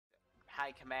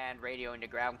High Command, radioing to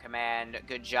Ground Command.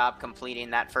 Good job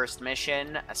completing that first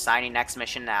mission. Assigning next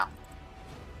mission now.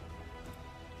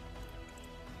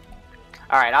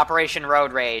 Alright, Operation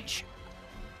Road Rage.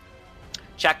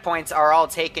 Checkpoints are all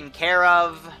taken care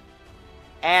of.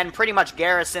 And pretty much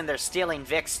garrison. They're stealing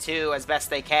Vix too as best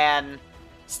they can.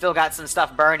 Still got some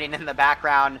stuff burning in the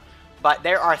background. But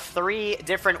there are 3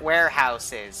 different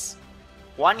warehouses.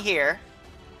 One here.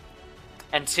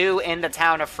 And 2 in the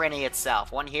town of Frinny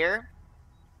itself. One here.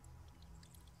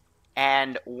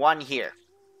 And 1 here.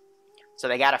 So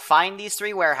they gotta find these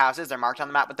 3 warehouses. They're marked on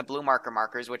the map with the blue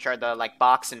markers, which are the, like,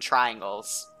 box and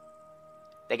triangles.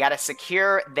 They gotta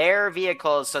secure their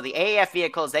vehicles, so the AAF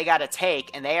vehicles they gotta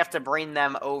take, and they have to bring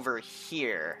them over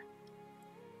here.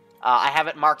 I have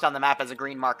it marked on the map as a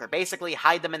green marker. Basically,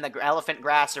 hide them in the elephant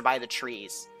grass or by the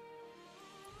trees.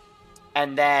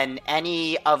 And then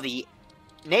any of the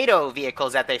NATO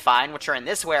vehicles that they find, which are in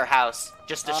this warehouse,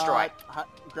 just destroy.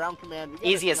 Ground command.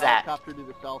 Easy as that. Helicopter to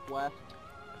the southwest.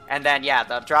 And then, yeah,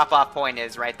 the drop-off point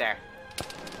is right there.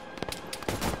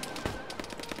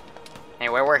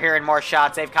 Anyway, we're hearing more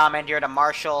shots. They've commandeered a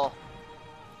Marshal.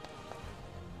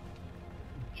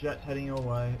 Jet's heading your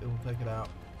way. It will take it out.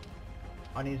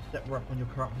 I need to step up on your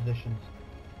current positions.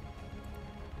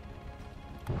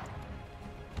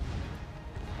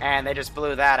 And they just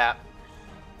blew that up.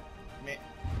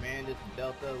 Man, this is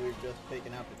Delta. We've just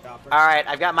taken out the chopper. Alright,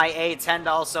 I've got my A-10 to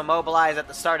also mobilize at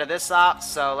the start of this op,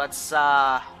 so let's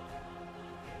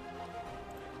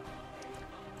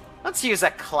use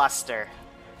a cluster.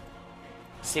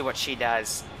 See what she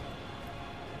does.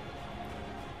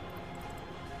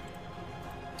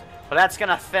 But that's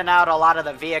gonna thin out a lot of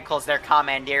the vehicles they're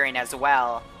commandeering as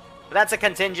well. But that's a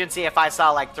contingency if I saw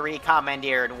like 3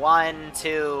 commandeered. 1,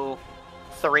 2,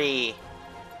 3,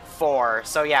 4.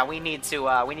 So yeah, we need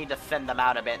to thin them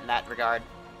out a bit in that regard.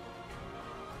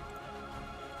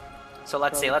 So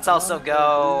let's see. Let's also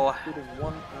go.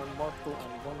 One Marshal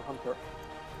and 1 Hunter.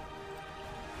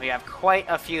 We have quite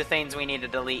a few things we need to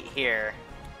delete here.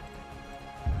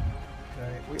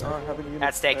 Okay. We are having units,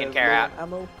 That's taken care of.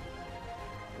 Ammo.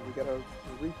 We gotta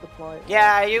resupply.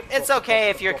 Yeah, it's okay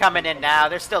if you're coming in now.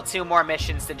 There's still 2 more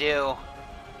missions to do.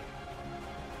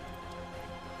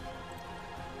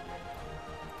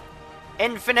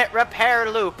 Infinite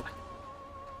repair loop.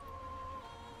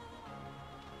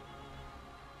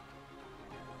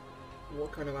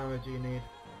 What kind of ammo do you need?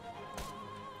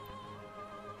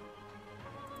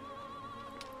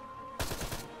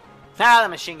 Ah, the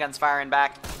machine gun's firing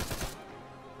back.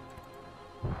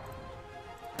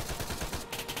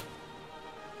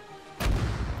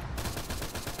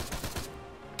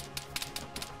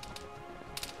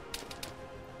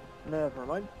 Never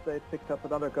mind. They picked up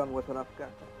another gun with enough gas.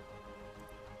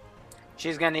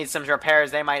 She's gonna need some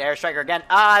repairs. They might airstrike her again.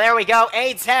 Ah, there we go.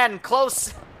 A-10,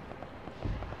 close.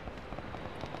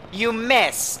 You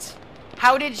missed.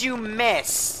 How did you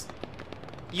miss?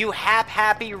 You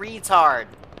happy retard.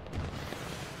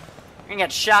 You're gonna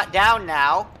get shot down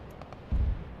now.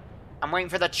 I'm waiting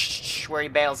for the where he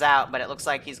bails out, but it looks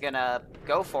like he's gonna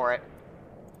go for it.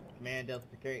 Command Delta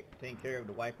taking care of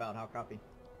the wipeout. How copy?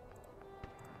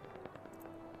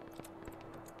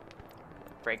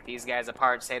 Break these guys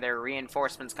apart. Say there are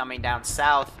reinforcements coming down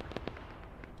south.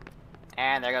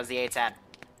 And there goes the A-10.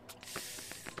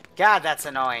 God, that's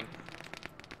annoying.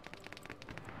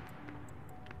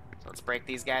 So let's break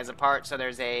these guys apart. So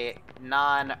there's a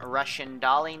non-Russian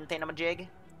Darling thingamajig.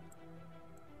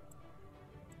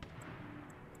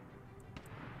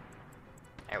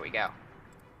 There we go.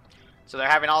 So they're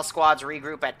having all squads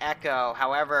regroup at Echo.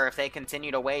 However, if they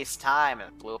continue to waste time,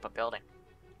 it blew up a building.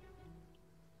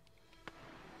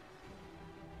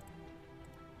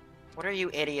 What are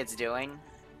you idiots doing?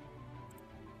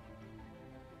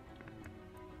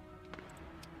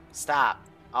 Stop.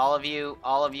 All of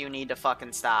you need to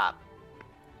fucking stop.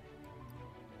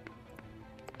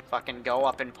 Fucking go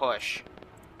up and push.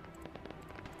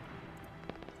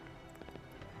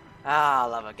 Ah,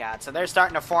 love of God. So they're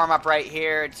starting to form up right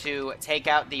here to take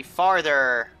out the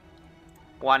farther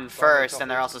one first, and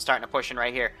they're also starting to push in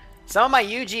right here. Some of my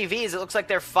UGVs, it looks like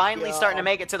they're finally starting to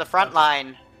make it to the front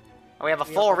line. And we have a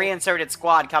full reinserted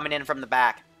squad coming in from the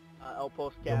back.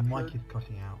 Outpost Your mic captured. is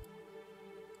cutting out.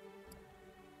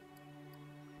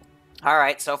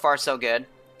 Alright, so far so good.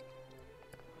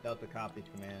 Delta copies,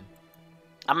 command.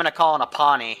 I'm gonna call in a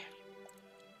Pawnee.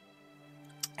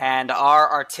 And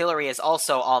our artillery is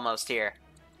also almost here.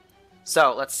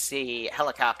 So, let's see.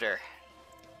 Helicopter.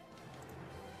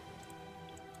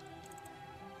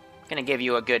 Gonna give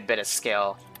you a good bit of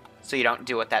skill, so you don't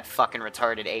do what that fucking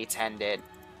retarded A-10 did.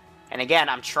 And again,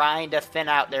 I'm trying to thin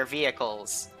out their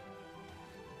vehicles.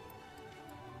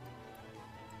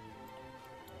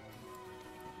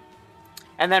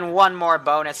 And then one more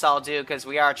bonus I'll do, because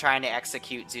we are trying to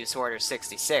execute Zeus Order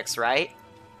 66, right?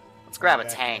 Let's grab a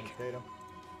tank.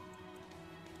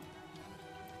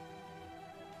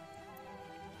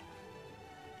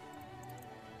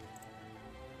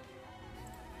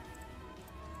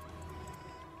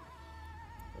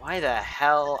 Why the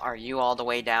hell are you all the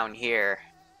way down here?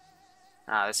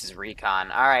 Oh, this is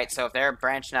recon. Alright, so if they're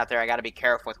branching out there, I gotta be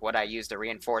careful with what I use to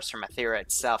reinforce from Aethera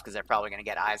itself, because they're probably gonna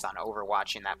get eyes on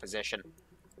overwatching that position.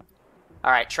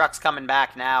 Alright, truck's coming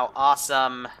back now.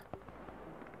 Awesome.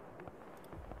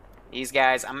 These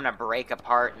guys, I'm gonna break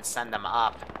apart and send them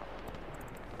up.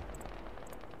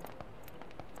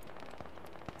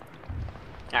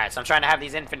 Alright, so I'm trying to have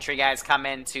these infantry guys come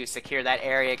in to secure that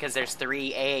area, because there's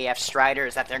 3 AAF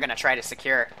Striders that they're gonna try to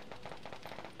secure.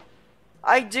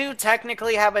 I do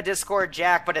technically have a Discord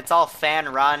Jack, but it's all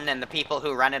fan-run, and the people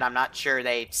who run it, I'm not sure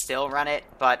they still run it,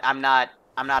 but I'm not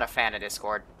a fan of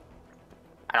Discord.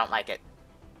 I don't like it.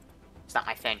 It's not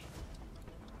my thing.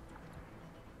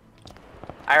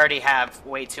 I already have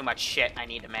way too much shit I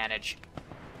need to manage.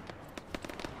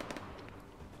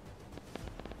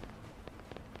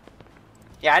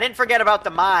 Yeah, I didn't forget about the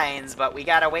mines, but we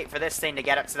gotta wait for this thing to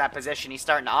get up to that position. He's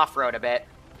starting to off-road a bit.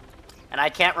 And I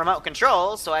can't remote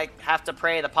control, so I have to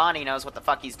pray the Pawnee knows what the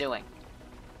fuck he's doing.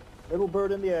 Little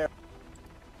bird in the air.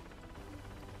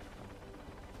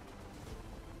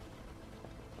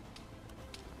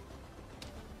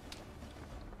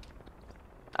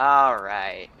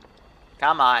 Alright.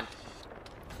 Come on.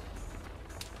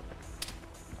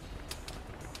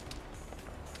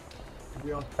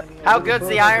 How good's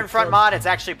the Iron Front mod? It's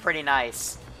actually pretty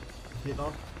nice.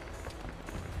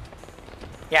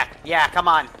 Yeah, come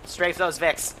on. Strafe those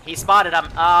Vics. He spotted them.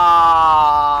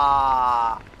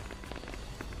 Ah.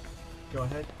 Go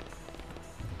ahead.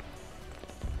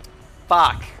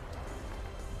 Fuck.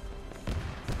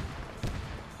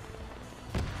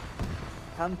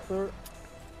 Panther.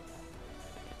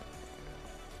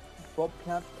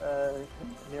 Bobcat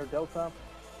near Delta.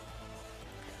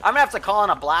 I'm gonna have to call in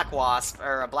a Black Wasp,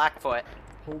 or a Blackfoot.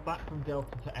 Pull back from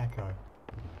Delta to Echo.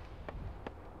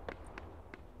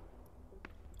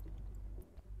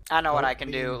 I know what I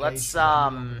can do. Let's,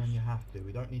 Than you have to.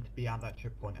 We don't need to be at that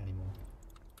trip point anymore.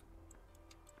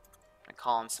 I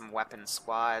call in some weapon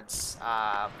squads.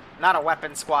 Not a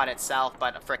weapon squad itself,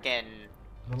 but a frickin'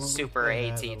 super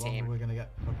AT team. We're gonna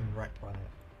get fucking wrecked by it.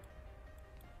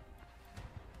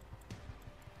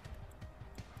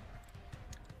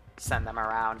 Send them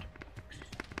around.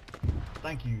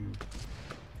 Thank you.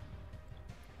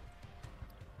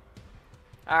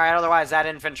 Alright, otherwise that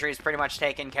infantry is pretty much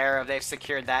taken care of. They've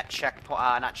secured that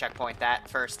not checkpoint, that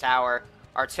first tower.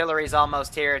 Artillery's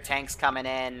almost here. Tanks coming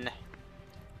in.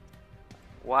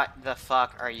 What the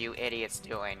fuck are you idiots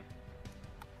doing?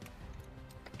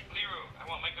 Liru, I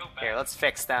want my goat back. Here, let's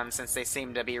fix them since they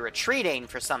seem to be retreating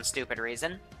for some stupid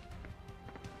reason.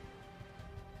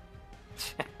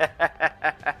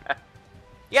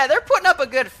 Yeah, they're putting up a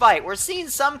good fight. We're seeing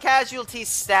some casualties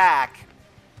stack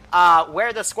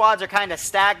where the squads are kind of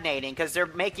stagnating because they're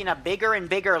making a bigger and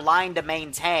bigger line to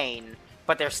maintain,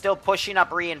 but they're still pushing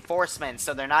up reinforcements,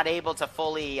 so they're not able to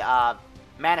fully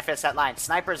manifest that line.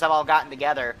 Snipers have all gotten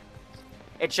together.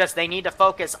 It's just they need to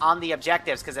focus on the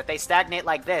objectives, because if they stagnate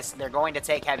like this, they're going to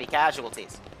take heavy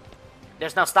casualties.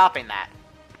 There's no stopping that.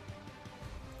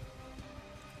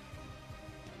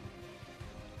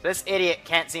 This idiot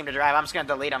can't seem to drive. I'm just going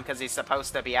to delete him because he's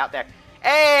supposed to be out there.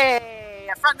 Hey!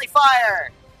 A friendly fire!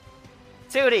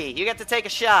 Tootie, you get to take a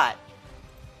shot.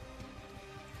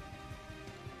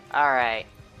 Alright.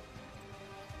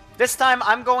 This time,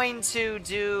 I'm going to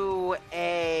do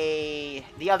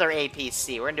the other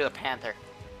APC. We're going to do a Panther.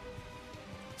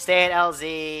 Stay at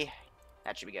LZ.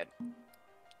 That should be good.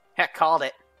 Heck, called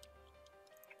it.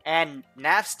 And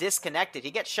Naf's disconnected.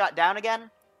 He gets shot down again?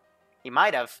 He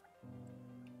might have.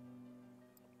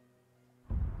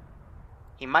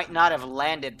 He might not have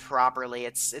landed properly.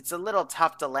 It's a little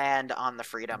tough to land on the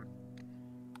Freedom.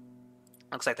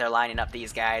 Looks like they're lining up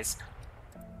these guys.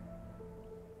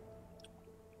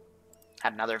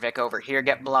 Had another Vic over here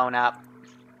get blown up.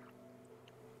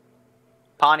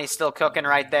 Pawnee's still cooking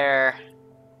right there.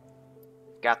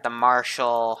 Got the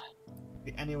Marshal.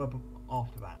 Be anywhere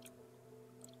after that.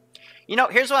 You know,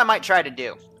 here's what I might try to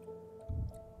do.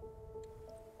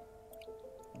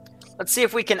 Let's see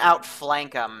if we can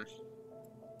outflank them.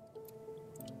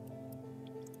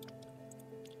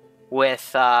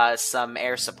 With some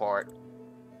air support.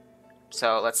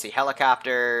 So, let's see.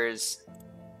 Helicopters.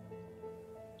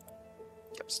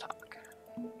 Let's talk.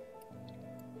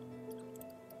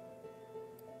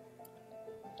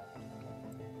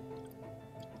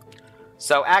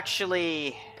 So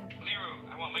actually...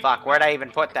 Fuck, where'd I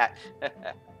even put that?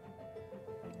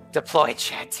 Deploy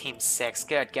Chat Team 6,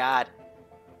 good god.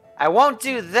 I won't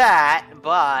do that,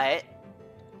 but...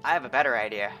 I have a better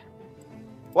idea.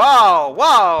 Whoa,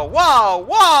 whoa, whoa,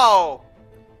 whoa!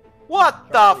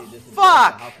 What Charlie, the this is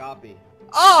fuck? Delta, I'll copy.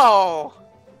 Oh!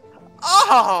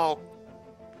 Oh!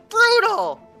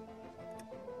 Brutal!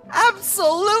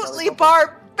 Absolutely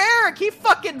barbaric! He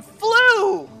fucking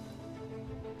flew!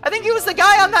 I think he was the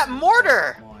guy on that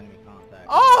mortar! Small enemy contact.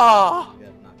 Oh!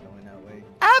 Just not going that way.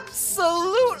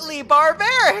 Absolutely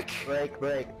barbaric! Break.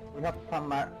 We have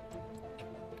some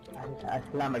a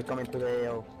slammer coming to the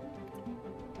AO.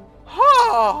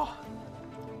 Oh!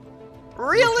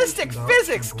 Realistic Locations are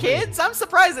physics, great. kids! I'm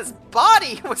surprised his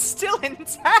body was still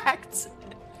intact!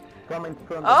 Coming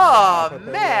from the Oh, south of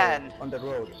the man. on the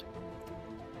road.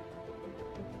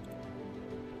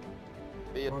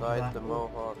 Be advised the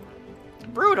Mohawk.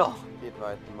 Brutal! Be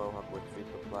advised the Mohawk with free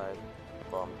supplies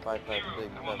from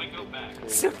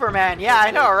 556 Superman, yeah,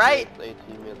 I know, right? 18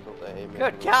 missiles, AA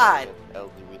Good missiles, God.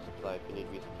 LD resupply. If you need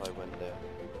resupply, when there.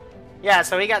 Yeah,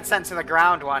 so he got sent to the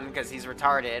ground one because he's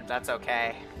retarded. That's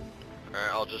okay.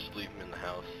 Alright, I'll just leave him in the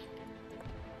house.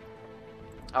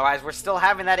 Otherwise, we're still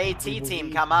having that AT We will team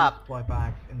leave come the up. supply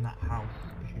bags in that house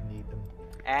if you need them.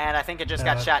 And I think it just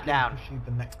got shot down. Pushing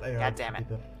the next AO God damn to it.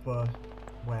 be the first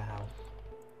warehouse.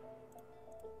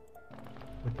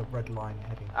 With the red line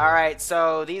heading. Alright,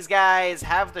 so these guys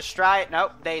have the Stride...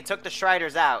 Nope, they took the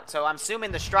Striders out. So I'm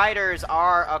assuming the Striders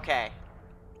are... Okay.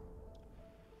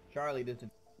 Charlie, this is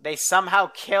They somehow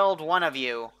killed one of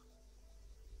you.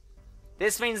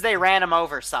 This means they ran him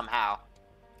over somehow.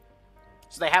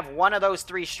 So they have one of those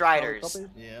 3 Striders.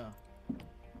 yeah.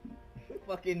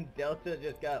 Fucking Delta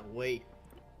just got weight.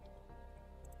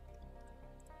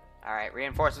 Alright,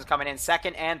 reinforcements coming in.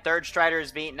 2nd and 3rd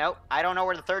Striders beat... Nope, I don't know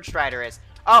where the 3rd Strider is.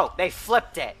 Oh, they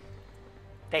flipped it.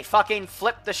 They fucking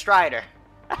flipped the Strider.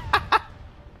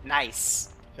 Nice.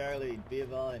 Charlie,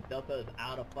 Beverly, and Delta is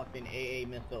out of fucking AA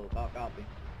missiles. I'll copy.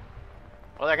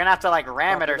 Well, they're gonna have to, like,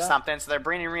 ram it Copy or that. something, so they're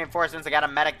bringing reinforcements. They got a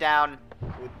medic down.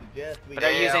 Would suggest we But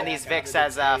they're get using back these out Vics of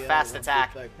as, this AO fast once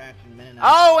attack. we start patching men out.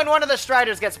 Oh, and one of the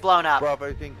Striders gets blown up.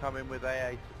 Bravo's incoming with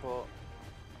AA support.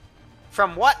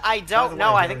 From what I By don't the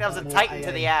know, way, I think that was a there is Titan more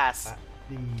to the AA ass. At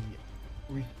the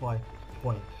resupply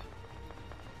point.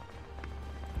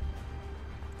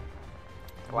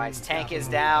 Why his tank is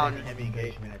Heavy down. Heavy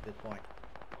engagement at this point.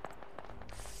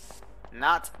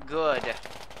 Not good.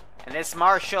 And this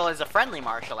Marshal is a friendly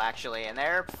Marshal, actually, and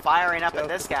they're firing up at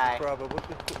this guy. Bravo, what's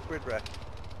this grid rest?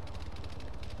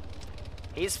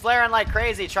 He's flaring like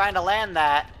crazy trying to land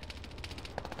that.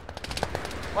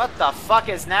 What the fuck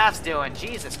is NAFS doing?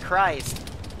 Jesus Christ.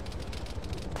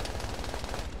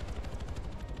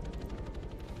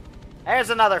 There's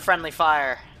another friendly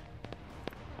fire.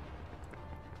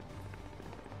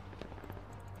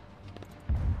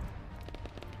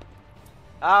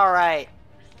 Alright.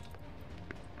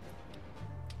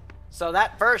 So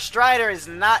that first Strider is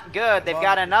not good. They've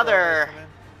got another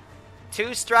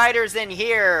 2 Striders in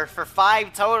here for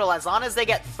 5 total. As long as they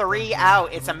get 3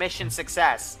 out, it's a mission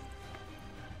success.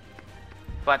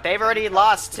 But they've already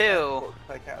lost 2.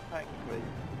 Take out a tank, please.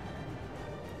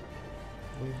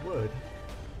 We would.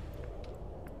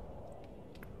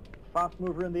 Fast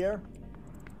mover in the air.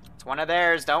 It's one of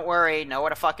theirs. Don't worry. Know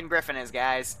what a fucking Griffin is,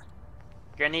 guys.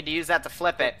 You're gonna need to use that to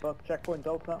flip it. First checkpoint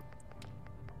Delta.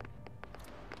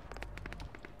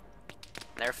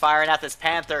 They're firing at this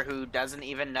Panther who doesn't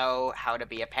even know how to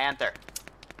be a Panther.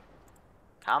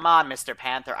 Come on, Mr.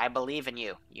 Panther. I believe in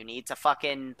you. You need to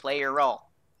fucking play your role.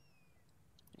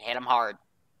 Hit him hard.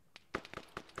 So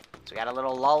we got a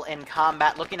little lull in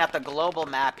combat. Looking at the global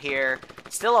map here.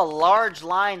 Still a large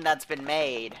line that's been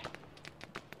made.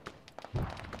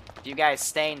 You guys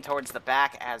staying towards the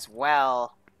back as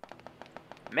well.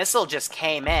 Missile just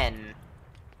came in.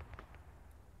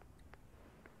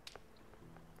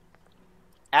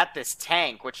 At this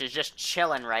tank, which is just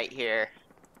chilling right here.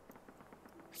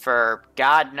 For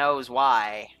God knows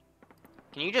why.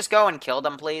 Can you just go and kill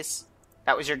them, please?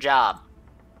 That was your job.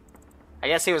 I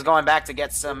guess he was going back to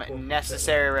get some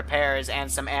necessary repairs and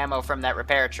some ammo from that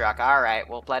repair truck. Alright,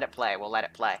 we'll let it play. We'll let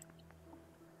it play.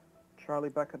 Charlie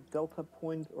back at Delta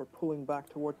point or pulling back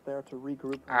towards there to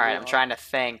regroup. Alright, I'm trying to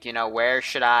think, you know, where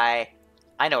should I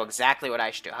know exactly what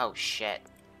I should do. Oh, shit.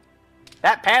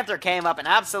 That Panther came up and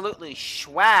absolutely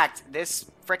schwacked this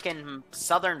frickin'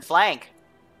 southern flank.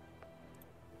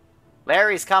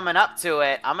 Larry's coming up to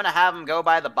it. I'm gonna have him go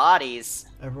by the bodies.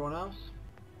 Everyone else?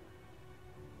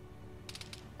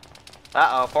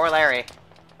 Uh-oh, poor Larry.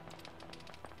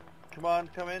 Come on,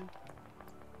 come in.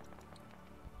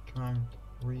 Try and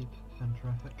read send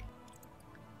traffic.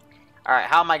 Alright,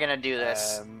 how am I gonna do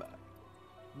this?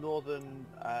 Northern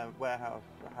warehouse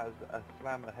has a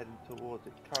slammer heading towards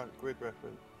its current grid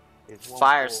reference. Is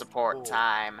Fire support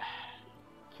time.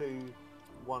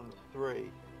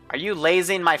 213. Are you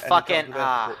lasing my fucking...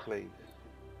 Please.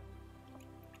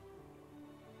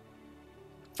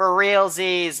 For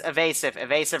realsies, evasive.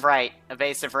 Evasive right.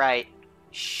 Evasive right.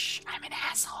 Shh, I'm an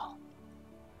asshole.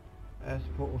 Air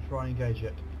support will try and engage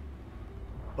it.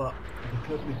 But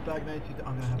because we stagnated,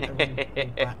 I'm going to have everyone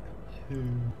pull back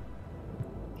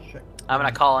to check. I'm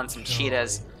gonna call in some Charlie.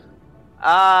 cheetahs.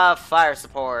 Fire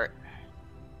support.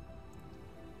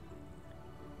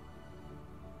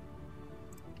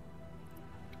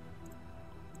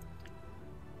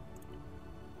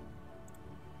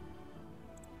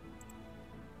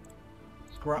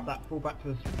 Scrap that, fall back to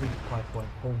the resupply point,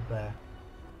 hold there.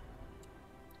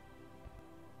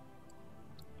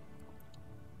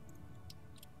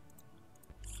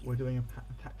 We're doing a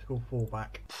tactical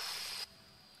fallback.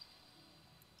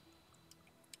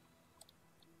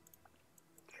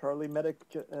 Charlie medic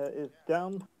is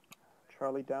down.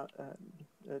 Charlie down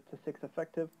to 6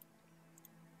 effective.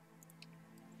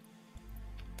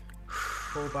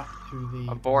 Fall back to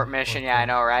the... Abort mission, yeah, I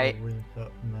know, right? We'll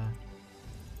reinsert from there.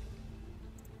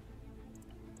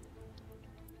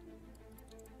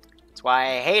 That's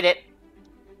why I hate it.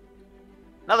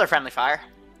 Another friendly fire.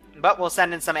 But we'll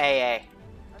send in some AA.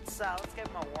 Let's give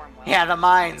them a warm welcome. Yeah, the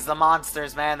mines, the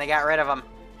monsters, man. They got rid of them.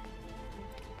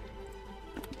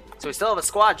 So we still have a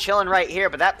squad chilling right here,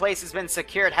 but that place has been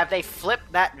secured. Have they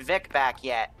flipped that Vic back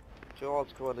yet?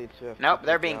 Nope,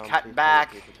 they're being cut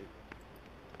back.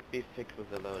 Be thick with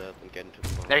the loadout and get into the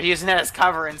bomb. They're using it as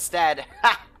cover instead.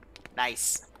 Ha!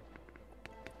 Nice.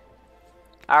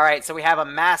 Alright, so we have a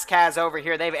Maskaz over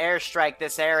here. They've airstriked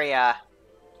this area.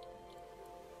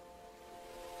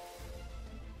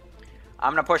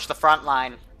 I'm going to push the front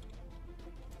line.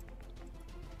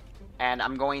 And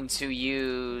I'm going to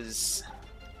use...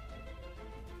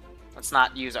 Let's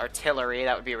not use artillery.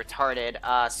 That would be retarded.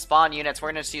 Spawn units. We're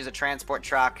going to just use a transport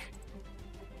truck.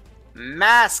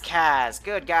 Maskaz.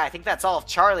 Good guy. I think that's all of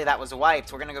Charlie that was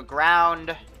wiped. We're going to go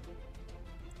ground.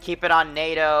 Keep it on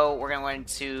NATO. We're going to go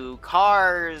into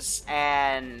cars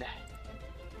and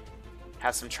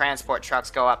have some transport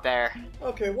trucks go up there.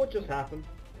 Okay, what just happened?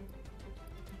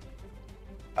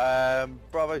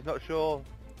 Bravo's not sure,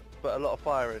 but a lot of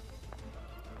firing.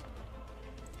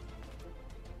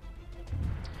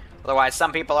 Otherwise,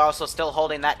 some people are also still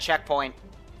holding that checkpoint.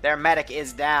 Their medic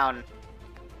is down.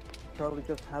 Charlie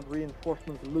just had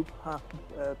reinforcements loop past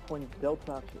point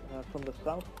Delta from the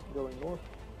south, going north.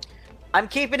 I'm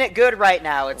keeping it good right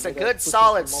now. It's a good,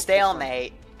 solid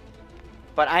stalemate.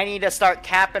 But I need to start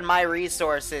capping my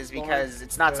resources because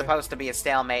it's not supposed to be a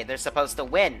stalemate. They're supposed to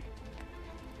win.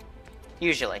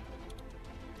 Usually.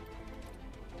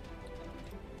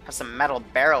 Have some metal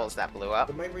barrels that blew up.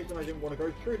 The main reason I didn't want to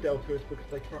go through Delta is because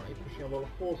they're currently pushing a lot of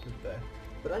forces there.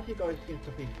 But as you guys seem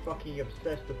to be fucking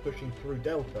obsessed with pushing through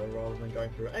Delta rather than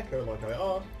going through Echo like I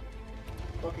asked,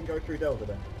 fucking go through Delta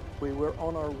then. We were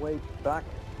on our way back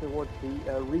towards the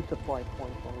resupply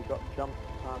point when we got jumped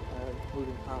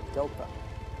moving past Delta.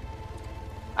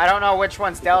 I don't know which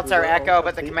one's Delta or Echo,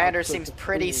 but the commander seems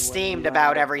pretty steamed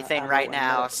about everything right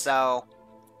now, so...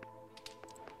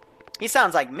 He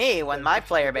sounds like me when my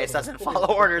player base doesn't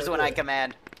follow orders when I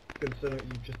command. Considering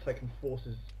you've just taken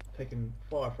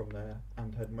fire from there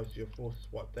and had most of your forces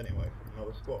wiped anyway from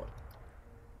another squad.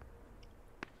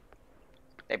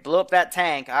 They blew up that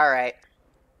tank, alright.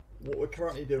 What we're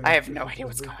currently doing I have no idea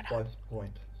what's going on.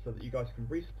 Point, so that you guys can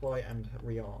resupply and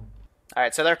rearm.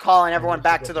 Alright, so they're calling everyone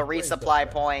back to the resupply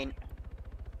point.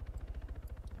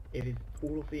 It is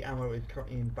all of the ammo is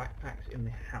currently in backpacks in the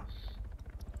house.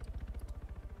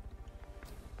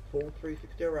 Form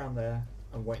 360 around there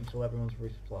and wait until everyone's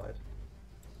resupplied.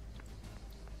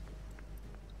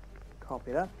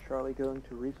 Copy that. Charlie going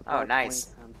to resupply Oh, nice.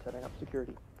 point and setting up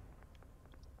security.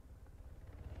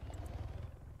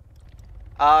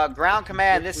 Ground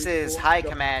command, this is high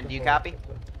command. Do you copy?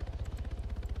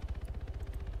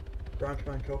 Ground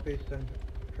command copy, send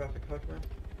traffic high command.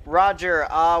 Roger,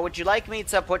 would you like me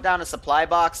to put down a supply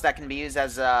box that can be used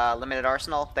as a limited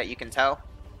arsenal that you can tow?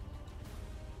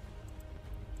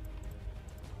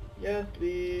 Yes,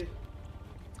 please.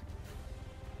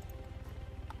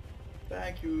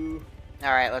 Thank you.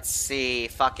 Alright, let's see.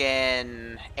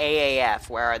 Fucking AAF,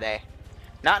 where are they?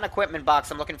 Not an equipment box,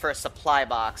 I'm looking for a supply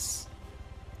box.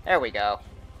 There we go.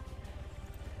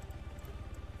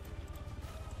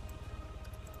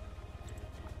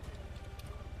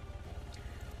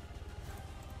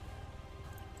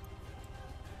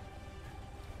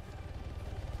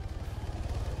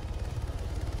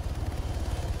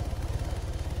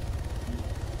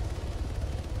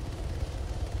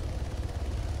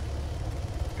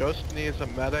 Ghost needs a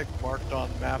medic marked on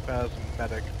map as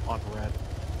medic on red.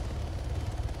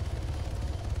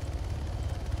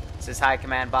 This high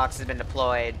command box has been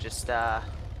deployed. Just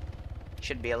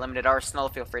should be a limited arsenal.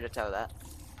 Feel free to tow that.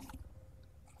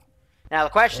 Now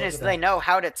the question is, do they know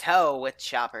how to tow with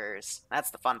choppers? That's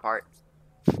the fun part.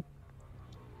 These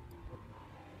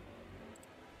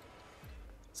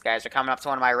guys are coming up to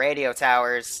one of my radio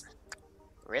towers.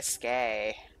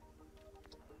 Risque.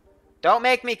 Don't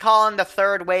make me call in the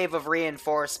third wave of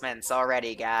reinforcements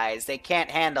already, guys. They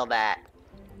can't handle that.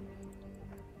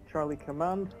 Charlie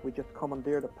Command, we just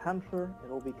commandeered a Panther. It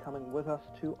will be coming with us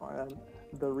to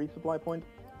the resupply point.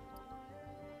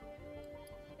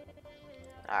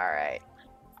 Alright.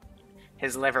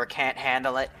 His liver can't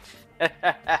handle it.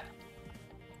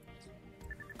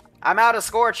 I'm out of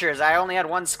Scorchers. I only had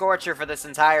one Scorcher for this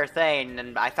entire thing,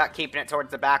 and I thought keeping it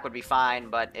towards the back would be fine,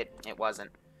 but it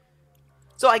wasn't.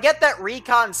 So I get that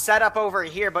Recon's set up over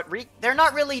here, but they're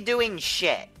not really doing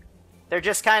shit. They're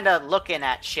just kind of looking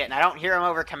at shit, and I don't hear them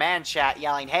over command chat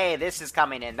yelling, hey, this is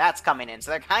coming in, that's coming in.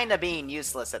 So they're kind of being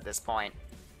useless at this point.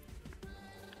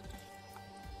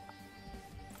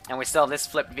 And we still have this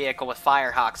flipped vehicle with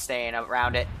Firehawk staying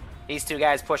around it. These two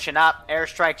guys pushing up.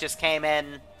 Airstrike just came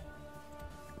in.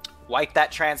 Wiped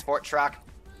that transport truck.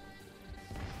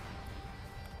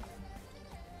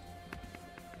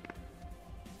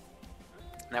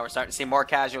 Now we're starting to see more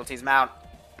casualties mount.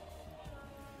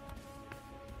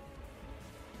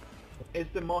 Is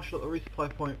the marshal at the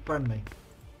resupply point friendly?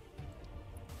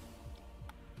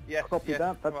 Yes, Copy yes,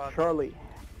 that. That's Commander. Charlie.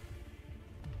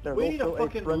 There's We need a also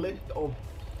fucking friendly- list of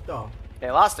stuff. They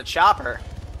lost a chopper.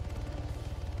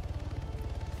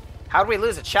 How'd we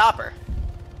lose a chopper?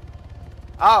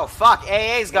 Oh, fuck.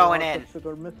 AA's going in.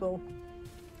 Sugar missile.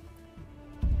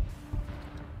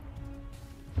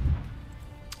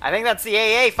 I think that's the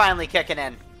AA finally kicking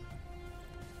in.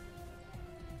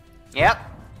 Yep.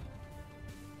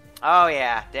 Oh,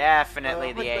 yeah.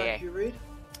 Definitely the AA. Did you read?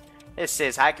 This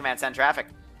is High Command Send Traffic.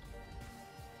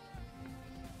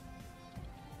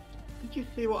 Did you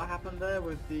see what happened there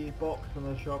with the box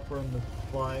and the chopper and the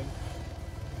flying?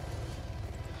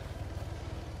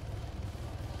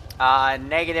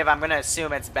 Negative. I'm gonna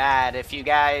assume it's bad. If you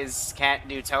guys can't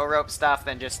do tow rope stuff,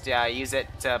 then just use it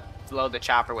to load the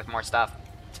chopper with more stuff.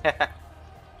 I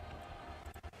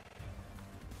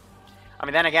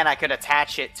mean, then again, I could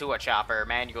attach it to a chopper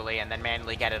manually and then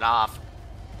manually get it off.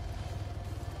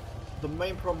 The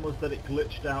main problem was that it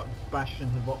glitched out, bashed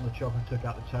into the bottom of the chopper, took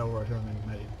out the tail rotor, and then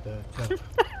made the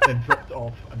then dropped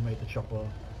off and made the chopper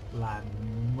land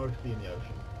mostly in the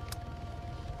ocean.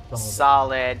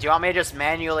 Solid. Do you want me to just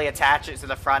manually attach it to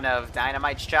the front of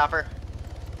Dynamite's chopper?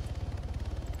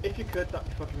 If you could, that'd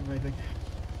be fucking amazing.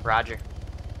 Roger.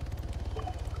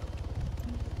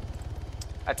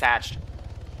 Attached.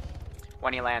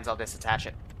 When he lands, I'll disattach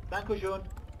it. Thank you, John.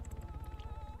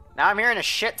 Now I'm hearing a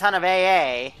shit ton of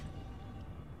AA.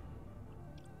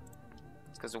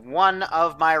 It's because one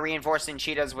of my reinforcing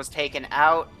cheetahs was taken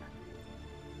out.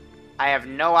 I have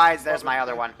no eyes. There's my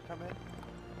other one. Come in.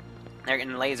 They're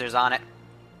getting lasers on it.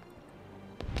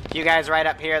 You guys right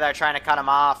up here, they're trying to cut them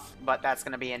off, but that's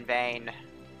going to be in vain.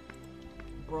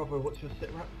 Bravo, what's your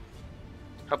sit rep?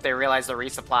 Hope they realize the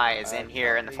resupply is in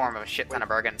here in the Charlie, form of a shit ton of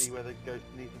wait to Bergens. See whether Ghost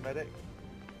needs a medic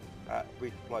at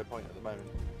resupply point at the moment.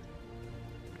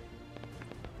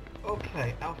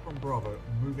 Okay, Alpha and Bravo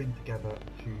moving together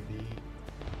to the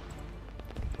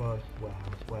first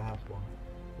warehouse one.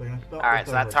 We're gonna start. Alright,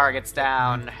 so that target's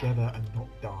down. Move together and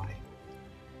not die.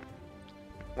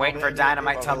 Waiting for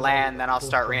Dynamite to land, then I'll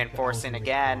start reinforcing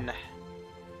again.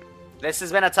 This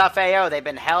has been a tough AO. They've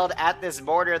been held at this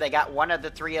border. They got one of the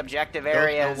 3 objective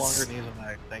areas. No longer needs a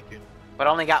mag, thank you. But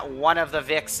only got one of the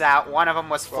Vics out. One of them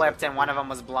was flipped and one of them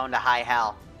was blown to high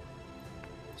hell.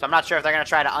 So I'm not sure if they're going to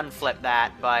try to unflip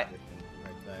that, but...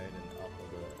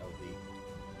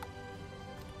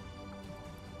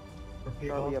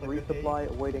 Charlie at resupply,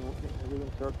 awaiting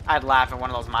reinsert. I'd laugh if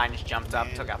one of those mines jumped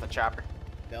up, took out the chopper.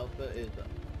 Delta is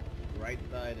right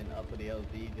side and up of the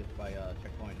LZ just by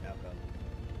checkpoint Alpha.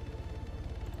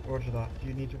 Roger that. Do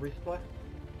you need to resupply?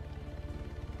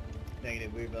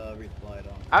 Negative, we've resupplied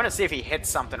on. I want to see if he hits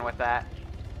something with that.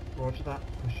 Roger that.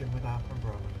 Push in with Alpha and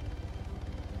Bravo.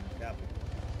 Copy.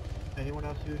 Anyone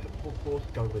else who's at full force,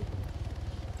 go with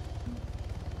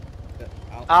them.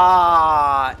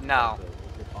 Ah, no. Delta,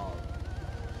 your call.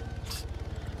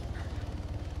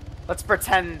 Let's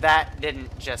pretend that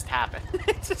didn't just happen.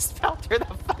 It just fell through the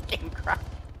fucking ground.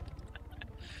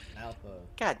 Alpha.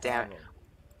 God damn it. Bravo.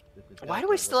 This is Why do Delta,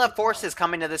 we still what's have your call? forces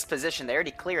coming to this position? They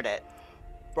already cleared it.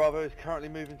 Bravo is currently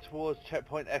moving towards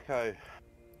checkpoint Echo.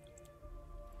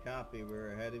 Copy,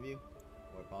 we're ahead of you.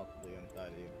 Or possibly on the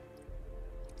side of you.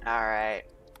 Alright.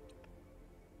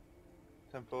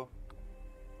 10-4.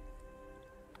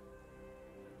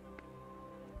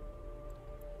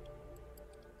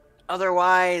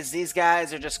 Otherwise, these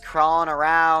guys are just crawling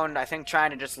around, I think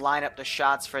trying to just line up the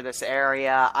shots for this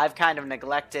area. I've kind of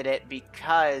neglected it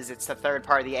because it's the third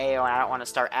part of the AO and I don't want to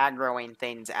start aggroing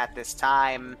things at this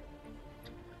time.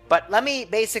 But let me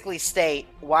basically state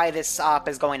why this op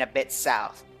is going a bit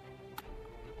south.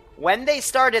 When they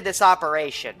started this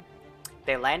operation,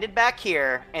 they landed back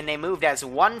here and they moved as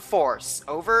one force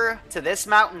over to this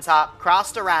mountaintop,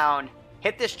 crossed around,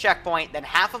 hit this checkpoint, then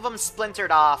half of them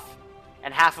splintered off,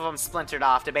 and half of them splintered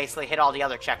off to basically hit all the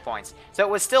other checkpoints. So it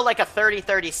was still like a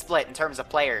 30-30 split in terms of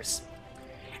players.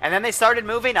 And then they started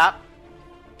moving up,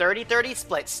 30-30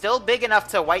 split, still big enough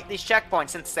to wipe these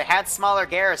checkpoints since they had smaller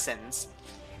garrisons.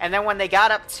 And then when they got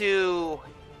up to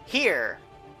here,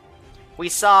 we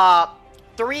saw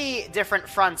 3 different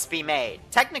fronts be made.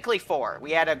 Technically 4.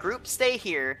 We had a group stay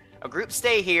here, a group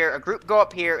stay here, a group go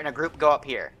up here, and a group go up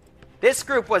here. This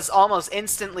group was almost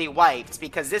instantly wiped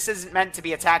because this isn't meant to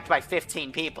be attacked by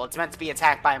 15 people. It's meant to be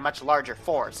attacked by a much larger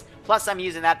force. Plus, I'm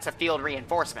using that to field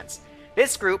reinforcements.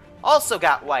 This group also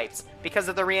got wiped because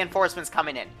of the reinforcements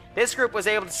coming in. This group was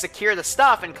able to secure the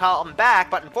stuff and call them back,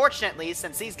 but unfortunately,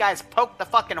 since these guys poked the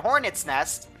fucking hornet's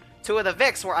nest, 2 of the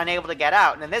Vics were unable to get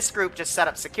out, and then this group just set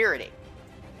up security.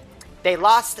 They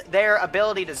lost their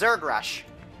ability to Zerg Rush,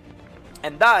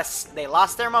 and thus, they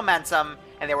lost their momentum,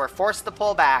 and they were forced to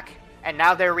pull back, and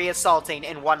now they're reassaulting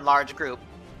in one large group.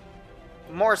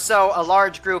 More so, a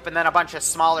large group and then a bunch of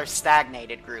smaller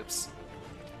stagnated groups.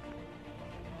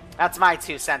 That's my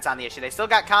 2 cents on the issue. They still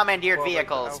got commandeered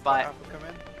vehicles, but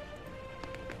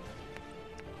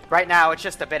right now it's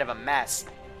just a bit of a mess.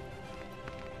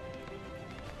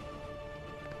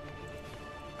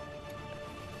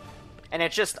 And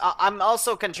it's just, I'm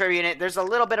also contributing it. There's a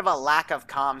little bit of a lack of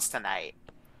comms tonight,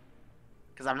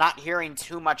 because I'm not hearing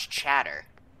too much chatter.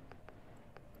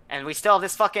 And we still have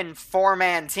this fucking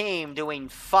 4-man team doing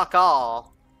fuck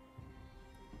all.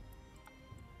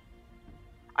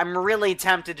 I'm really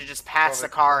tempted to just pass the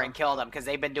car and kill them, because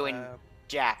they've been doing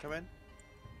jack. Come in.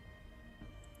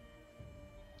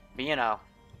 But you know,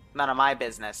 none of my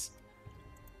business.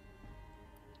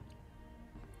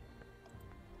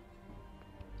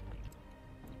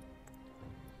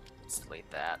 Let's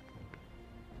delete that.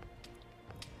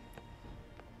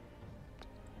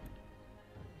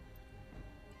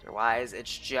 Otherwise,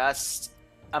 it's just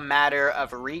a matter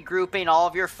of regrouping all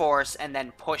of your force and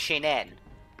then pushing in.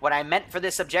 What I meant for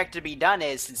this objective to be done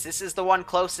is, since this is the one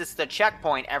closest to the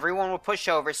checkpoint, everyone will push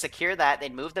over, secure that,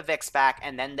 they'd move the Vix back,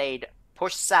 and then they'd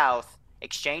push south,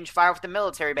 exchange fire with the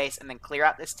military base, and then clear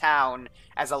out this town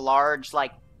as a large,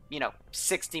 like, you know,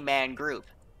 60-man group.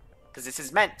 Because this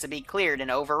is meant to be cleared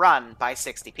and overrun by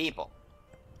 60 people.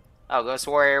 Oh, Ghost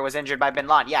Warrior was injured by Bin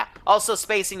Laden. Yeah. Also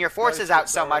spacing your forces out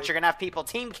so much, you're gonna have people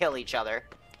team kill each other.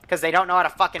 Because they don't know how to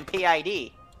fucking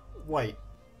PID. Wait.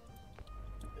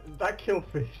 That killed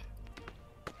me.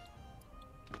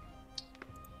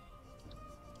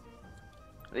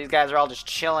 These guys are all just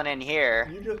chilling in here.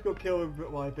 You just got killed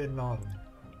by Bin Laden.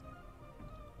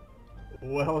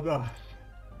 Well done.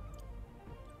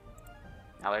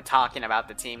 Now they're talking about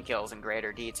the team kills in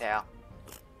greater detail.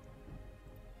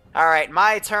 Alright,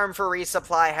 my term for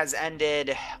resupply has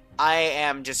ended. I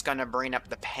am just gonna bring up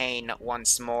the pain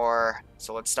once more.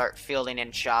 So let's start fielding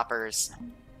in choppers.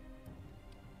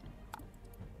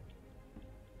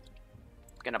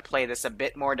 Gonna play this a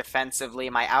bit more defensively.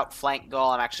 My outflank goal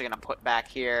I'm actually gonna put back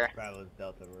here. Travelers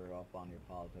Delta, we're off on your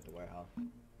piles at the warehouse.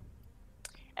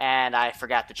 And I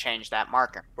forgot to change that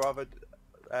marker. Bravo,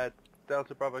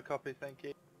 Delta Bravo, copy, thank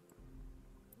you.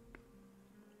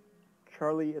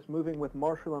 Charlie is moving with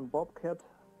Marshall and Bobcat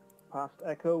past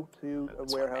Echo to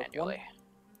warehouse 1.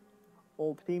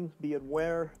 All teams be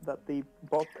aware that the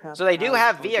Bobcat... So they do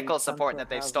have vehicle support that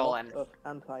they've stolen.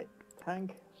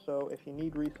 Anti-tank, so if you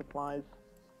need resupplies...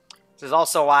 This is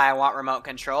also why I want remote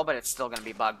control, but it's still going to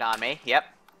be bugged on me. Yep.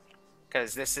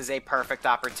 Because this is a perfect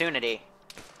opportunity.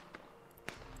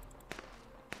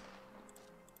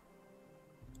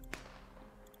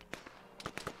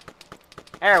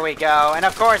 There we go. And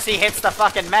of course he hits the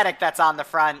fucking medic that's on the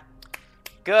front.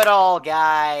 Good old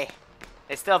guy.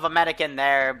 They still have a medic in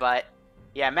there, but...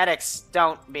 yeah, medics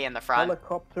don't be in the front.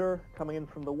 Helicopter coming in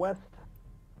from the west.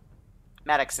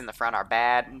 Medics in the front are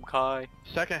bad. Okay.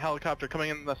 Second helicopter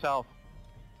coming in the south.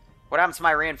 What happens to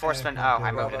my reinforcement? Oh,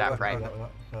 I moved it up, right.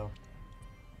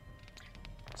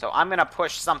 So I'm going to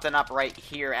push something up right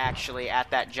here, actually, at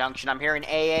that junction. I'm hearing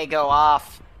AA go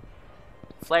off.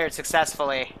 Flared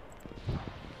successfully.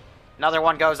 Another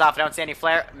one goes off. I don't see any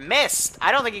flare. Missed!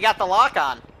 I don't think he got the lock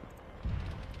on.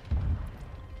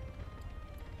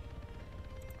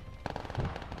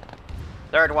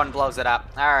 Third one blows it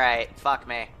up. Alright, fuck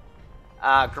me.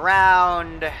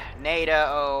 Ground,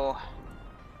 NATO,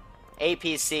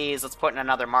 APCs. Let's put in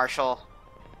another Marshal.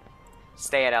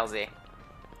 Stay at LZ.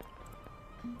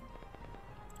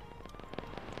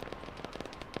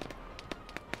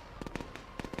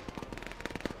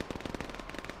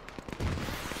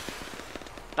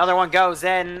 Another one goes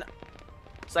in.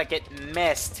 Looks like it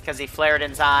missed because he flared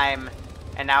in time.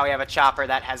 And now we have a chopper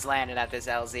that has landed at this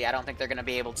LZ. I don't think they're going to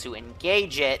be able to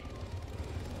engage it.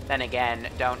 Then again,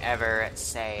 don't ever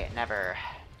say never.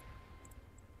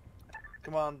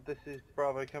 Come on, this is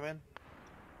Bravo, come in.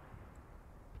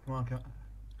 Come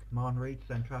on, Reed,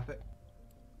 send traffic.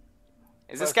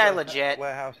 Is this guy legit?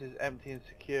 Warehouse is empty and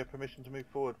secure. Permission to move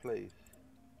forward, please.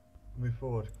 Move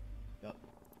forward. Yep.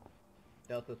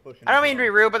 Delta's pushing. I don't mean to be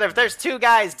rude, but if there's two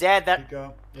guys dead, that Keep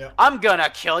going. Yep. I'm gonna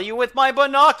kill you with my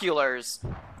binoculars.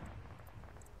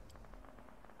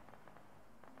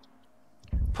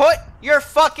 Put your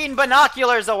fucking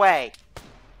binoculars away.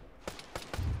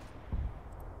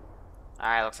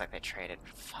 Alright, looks like they traded.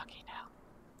 Fucking hell.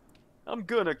 I'm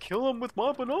gonna kill him with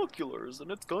my binoculars, and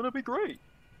it's gonna be great.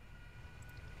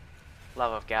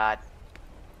 Love of God.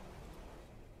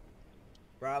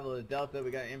 Bravo to Delta, we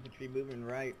got infantry moving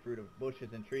right through the bushes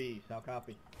and trees. I'll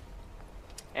copy.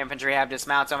 Infantry have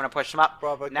dismounted, so I'm gonna push them up.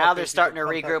 Bravo, Now copy. they're If you starting to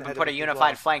got contact regroup and ahead put a of us as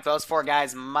unified well. flank. Those four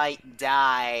guys might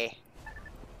die.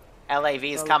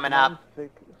 LAV's coming up.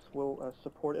 Will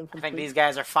support I infantry. think these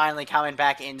guys are finally coming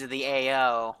back into the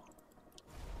AO.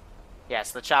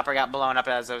 Yes, the chopper got blown up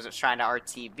as I was trying to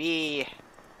RTB.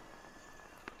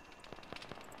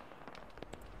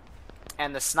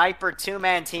 And the sniper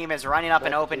two-man team is running up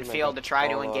an open field to try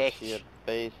to engage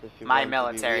my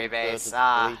military base.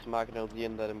 Ah,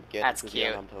 that's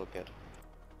cute.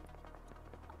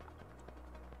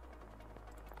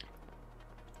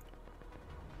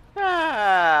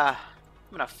 Ah,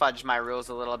 I'm gonna fudge my rules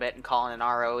a little bit and call in an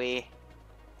ROE.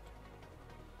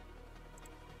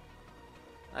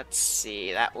 Let's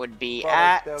see, that would be Bravo,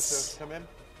 at... Delta, come in.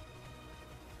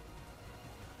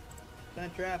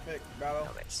 Send traffic, Bravo.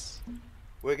 No base.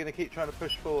 We're going to keep trying to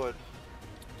push forward.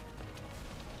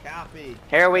 Copy.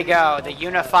 Here we go, the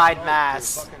unified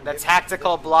mass, the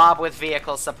tactical blob with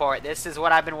vehicle support. This is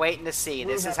what I've been waiting to see.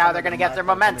 This is how they're going to get their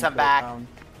momentum back.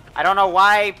 I don't know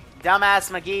why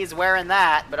dumbass McGee's wearing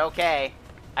that, but okay.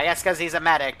 I guess because he's a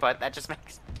medic, but that just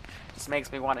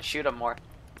makes me want to shoot him more.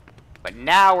 But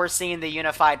now we're seeing the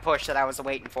unified push that I was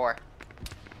waiting for.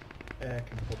 Air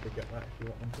can probably get that if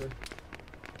you want them to.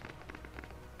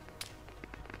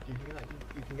 Do you think that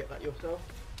you can get that yourself?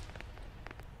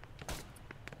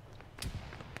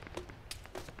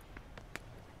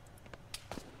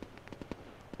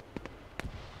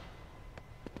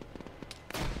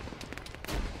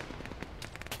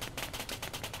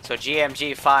 So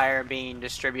GMG fire being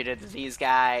distributed to these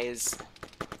guys.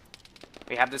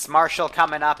 We have this Marshal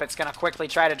coming up. It's going to quickly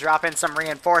try to drop in some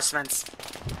reinforcements.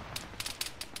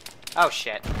 Oh,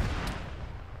 shit.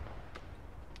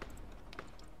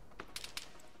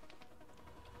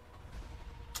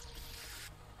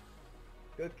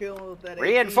 Good kill with that.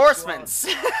 Reinforcements!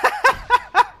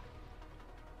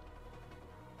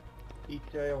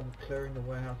 ETA on clearing the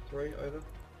warehouse 3, over.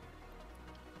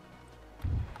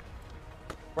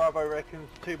 Bravo reckons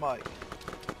 2 mics.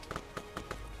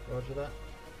 Roger that.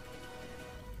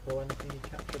 So anything you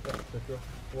capture, that's the drop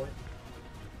point.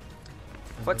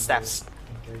 And Footsteps. then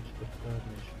we'll engage the third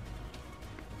mission.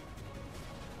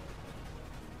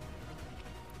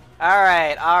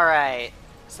 Alright.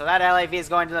 So that LAV is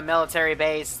going to the military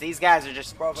base. These guys are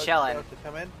just Bravo, chilling. Delta,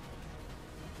 come in.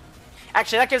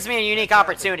 Actually, that gives me a unique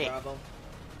opportunity. Bravo.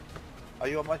 Are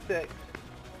you on my 6?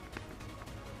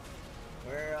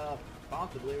 We're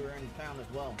possibly we're in town as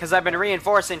well. Because I've been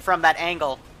reinforcing from that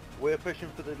angle. We're pushing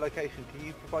for the location. Can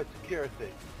you provide security?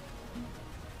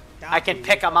 I can Copy.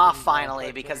 pick We're them off fucking finally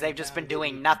start because clearing they've just town been and get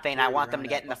doing you nothing. I security want them around to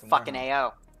that get in the fucking fucking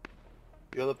warehouse.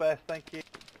 AO. You're the best, thank you.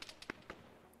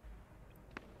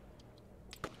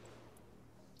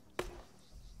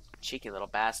 Cheeky little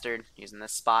bastard. Using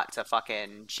this spot to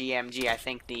fucking GMG, I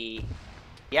think the...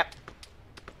 Yep.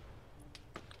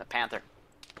 The Panther.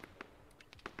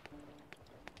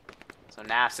 So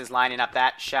Naps is lining up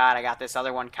that shot. I got this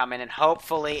other one coming, and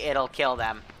hopefully it'll kill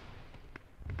them.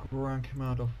 Ground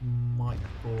command off mic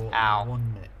for Ow.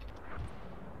 1 minute.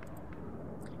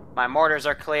 My mortars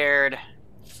are cleared.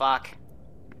 Fuck.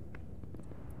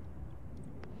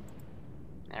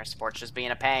 Their sport's just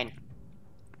being a pain.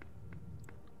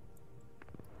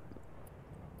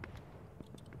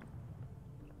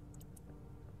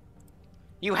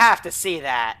 You have to see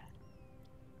that.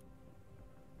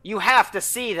 You have to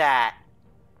see that.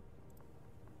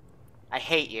 I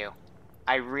hate you.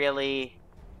 I really,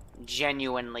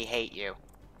 genuinely hate you.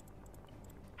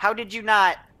 How did you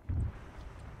not...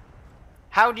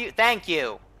 How do you... Thank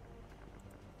you.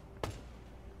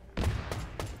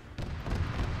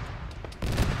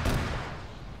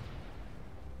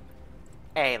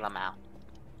 Hey, Lamau.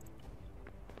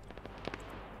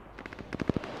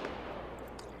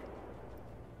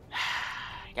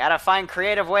 Gotta find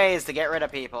creative ways to get rid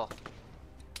of people.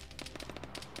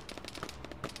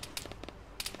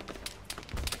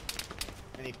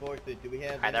 Any forces? Do we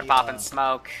have Alright, any, they're popping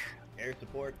smoke. air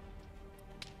support?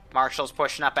 Marshall's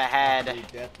pushing up ahead.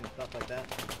 Jets and stuff like that?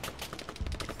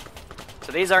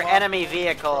 So these are enemy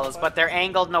vehicles, but they're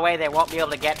angled in a way they won't be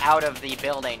able to get out of the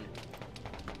building.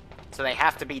 So they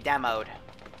have to be demoed.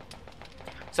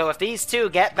 So if these two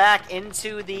get back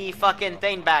into the fucking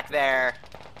thing back there,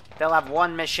 they'll have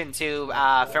one mission to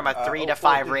from a 3 to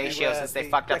 5 ratio since they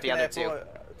fucked up the other two.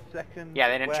 Yeah,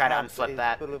 they didn't try to unflip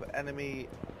that. Full of enemy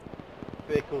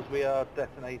vehicles we are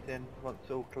detonating once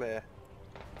all clear.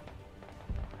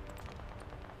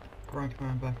 Ground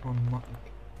command back on mic.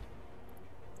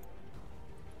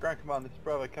 Ground command, this is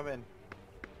Bravo, come in.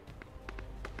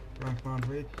 Ground command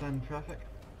read, send traffic.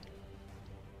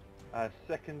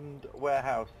 Second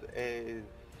warehouse is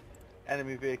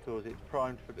enemy vehicles, it's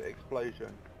primed for the explosion.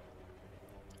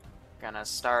 Gonna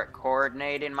start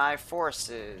coordinating my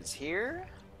forces here.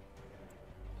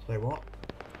 Say what?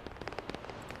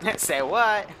 Say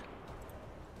what?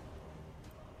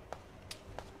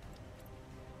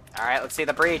 Alright, let's see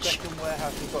the breach. Second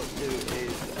warehouse we've got to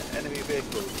is enemy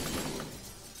vehicles.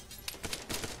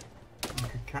 You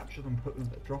could capture them, put them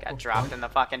at drop Got off dropped point. in the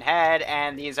fucking head,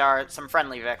 and these are some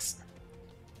friendly Vics.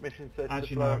 Mission says to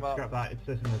Actually, blow no, them up. scrap that. It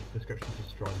says in the description,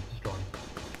 destroy, destroy.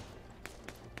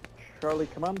 Charlie,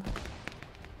 command.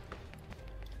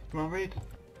 Come on, read.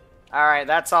 Alright,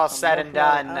 that's all I'm said and also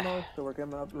out of done. ammo, so we're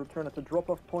going to return at the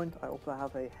drop-off point. I also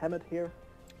have a Hemet here.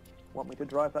 Want me to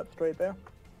drive that straight there?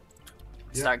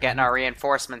 Start getting our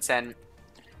reinforcements in.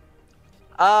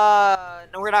 No,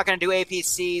 we're not going to do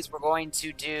APCs. We're going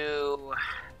to do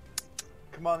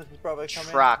Command, this is Bravo, come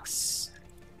in. trucks.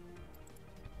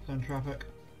 Send traffic.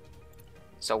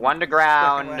 So one to Second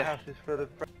ground, warehouse is for the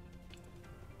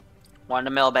one to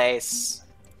mill base,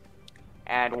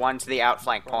 and one to the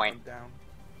outflank point. Down.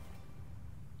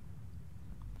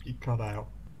 You cut out.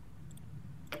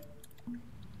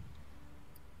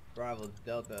 Bravo's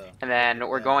Delta. And then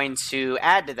we're going to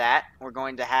add to that, we're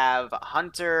going to have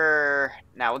Hunter...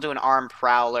 Now, we'll do an armed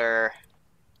prowler.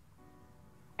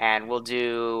 And we'll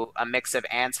do a mix of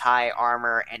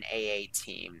anti-armor and AA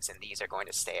teams. And these are going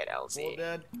to stay at Full LZ.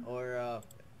 dead or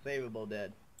savable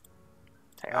dead?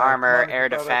 Armor, Command, air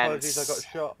this is Bravo, apologies, I defense,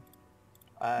 got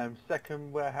shot.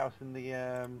 Second warehouse in the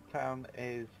town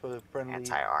is for the friendly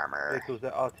anti-armor, vehicles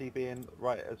that are RTBing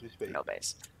right as we speak. mill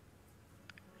base.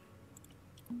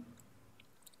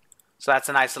 So that's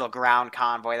a nice little ground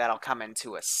convoy that'll come in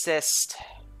to assist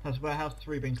Has warehouse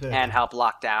 3 been cleared? and help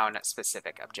lock down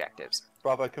specific objectives.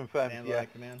 Bravo confirmed, Stand yeah. by,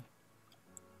 command.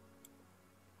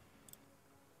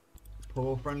 Pull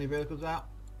all friendly vehicles out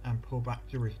and pull back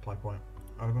to resupply point.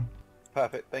 Over.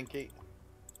 Perfect, thank you.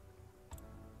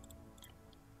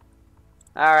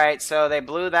 Alright, so they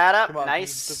blew that up. Command, can you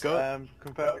Nice. just,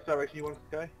 confirm which direction you want us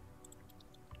to go?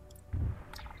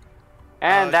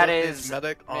 And that just is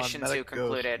medic on mission medic 2 ghost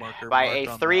concluded marker by marked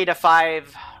a on 3 to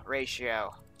 5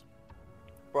 ratio.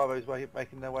 Bravo's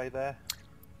making their way there.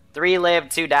 3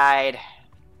 lived, 2 died.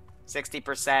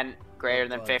 60% greater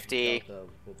than 50. Delta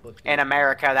will push In you.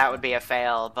 America, that would be a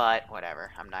fail, but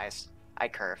whatever. I'm nice. I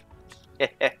curve.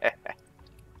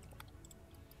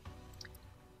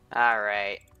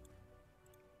 Alright.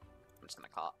 I'm just gonna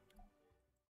call it.